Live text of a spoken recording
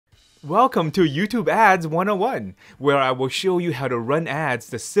Welcome to YouTube Ads 101, where I will show you how to run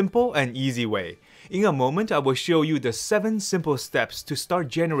ads the simple and easy way. In a moment, I will show you the 7 simple steps to start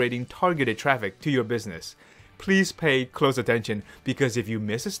generating targeted traffic to your business. Please pay close attention because if you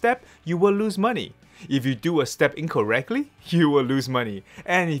miss a step, you will lose money. If you do a step incorrectly, you will lose money.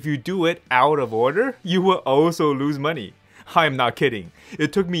 And if you do it out of order, you will also lose money. I'm not kidding.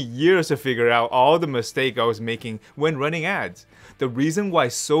 It took me years to figure out all the mistakes I was making when running ads. The reason why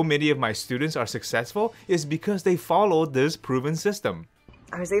so many of my students are successful is because they followed this proven system.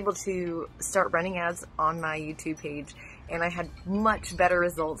 I was able to start running ads on my YouTube page, and I had much better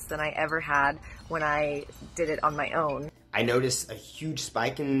results than I ever had when I did it on my own. I noticed a huge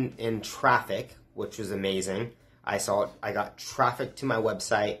spike in traffic, which was amazing. I got traffic to my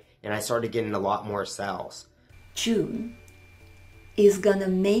website, and I started getting a lot more sales. June is gonna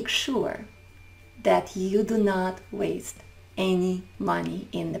make sure that you do not waste any money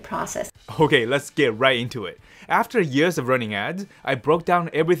in the process. Okay, let's get right into it. After years of running ads, I broke down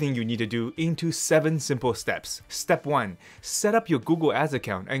everything you need to do into 7 simple steps. Step 1. Set up your Google Ads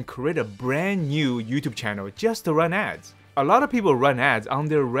account and create a brand new YouTube channel just to run ads. A lot of people run ads on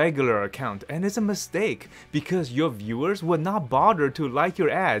their regular account, and it's a mistake because your viewers will not bother to like your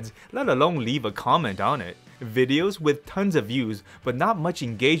ads, let alone leave a comment on it. Videos with tons of views but not much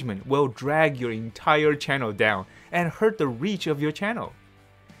engagement will drag your entire channel down and hurt the reach of your channel.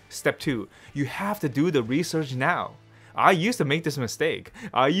 Step 2. You have to do the research now. I used to make this mistake.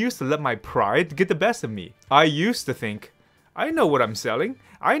 I used to let my pride get the best of me. I used to think, I know what I'm selling.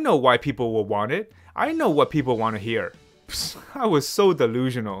 I know why people will want it. I know what people want to hear. I was so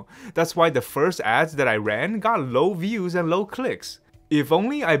delusional. That's why the first ads that I ran got low views and low clicks. If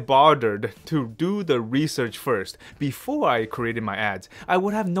only I bothered to do the research first before I created my ads, I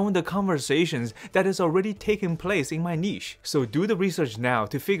would have known the conversations that is already taking place in my niche. So do the research now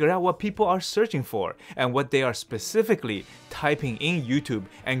to figure out what people are searching for and what they are specifically typing in YouTube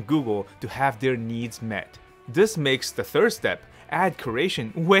and Google to have their needs met. This makes the third step, ad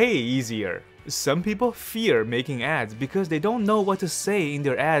creation, way easier. Some people fear making ads because they don't know what to say in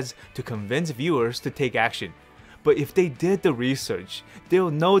their ads to convince viewers to take action. But if they did the research, they'll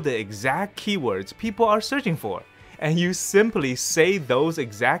know the exact keywords people are searching for. And you simply say those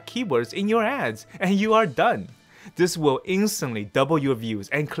exact keywords in your ads and you are done. This will instantly double your views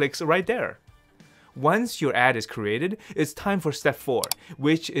and clicks right there. Once your ad is created, it's time for step 4,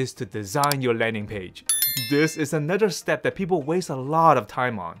 which is to design your landing page. This is another step that people waste a lot of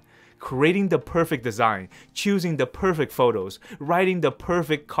time on. Creating the perfect design, choosing the perfect photos, writing the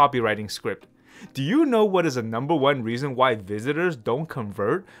perfect copywriting script. Do you know what is the #1 reason why visitors don't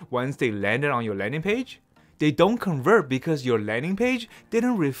convert once they landed on your landing page? They don't convert because your landing page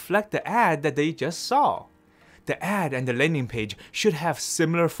didn't reflect the ad that they just saw. The ad and the landing page should have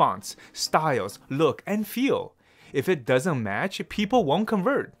similar fonts, styles, look, and feel. If it doesn't match, people won't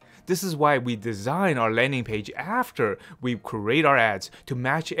convert. This is why we design our landing page after we create our ads to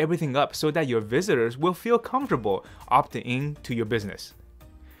match everything up so that your visitors will feel comfortable opting in to your business.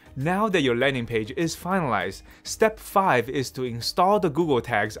 Now that your landing page is finalized, step 5 is to install the Google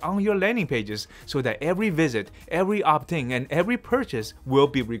tags on your landing pages so that every visit, every opt-in, and every purchase will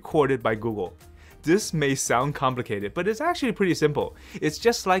be recorded by Google. This may sound complicated, but it's actually pretty simple. It's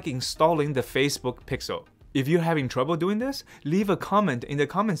just like installing the Facebook pixel. If you're having trouble doing this, leave a comment in the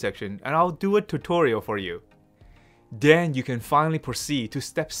comment section and I'll do a tutorial for you. Then you can finally proceed to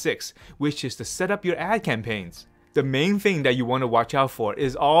step 6, which is to set up your ad campaigns. The main thing that you want to watch out for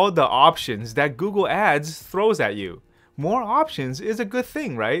is all the options that Google Ads throws at you. More options is a good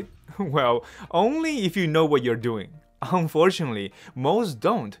thing, right? Well, only if you know what you're doing. Unfortunately, most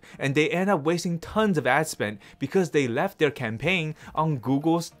don't, and they end up wasting tons of ad spend because they left their campaign on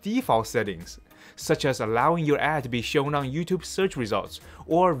Google's default settings, such as allowing your ad to be shown on YouTube search results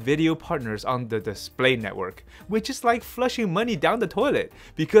or video partners on the display network, which is like flushing money down the toilet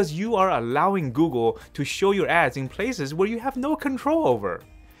because you are allowing Google to show your ads in places where you have no control over.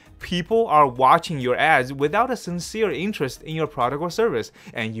 People are watching your ads without a sincere interest in your product or service,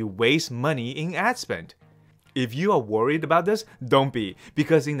 and you waste money in ad spend. If you are worried about this, don't be,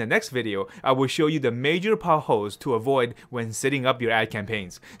 because in the next video, I will show you the major potholes to avoid when setting up your ad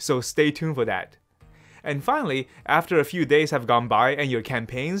campaigns, so stay tuned for that. And finally, after a few days have gone by and your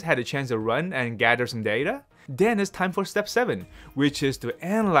campaigns had a chance to run and gather some data, then it's time for step 7, which is to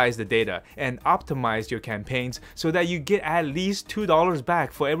analyze the data and optimize your campaigns so that you get at least $2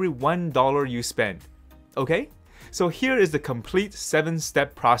 back for every $1 you spend. Okay? So here is the complete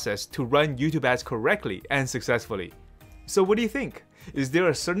 7-step process to run YouTube ads correctly and successfully. So what do you think? Is there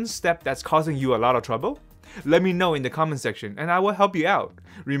a certain step that's causing you a lot of trouble? Let me know in the comment section and I will help you out.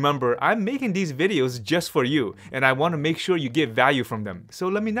 Remember, I'm making these videos just for you and I want to make sure you get value from them, so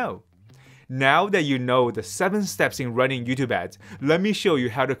let me know. Now that you know the 7 steps in running YouTube ads, let me show you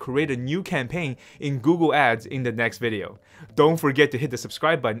how to create a new campaign in Google Ads in the next video. Don't forget to hit the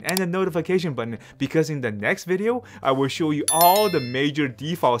subscribe button and the notification button because in the next video, I will show you all the major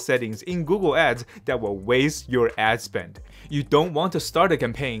default settings in Google Ads that will waste your ad spend. You don't want to start a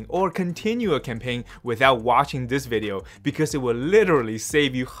campaign or continue a campaign without watching this video because it will literally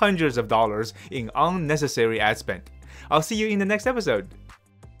save you hundreds of dollars in unnecessary ad spend. I'll see you in the next episode.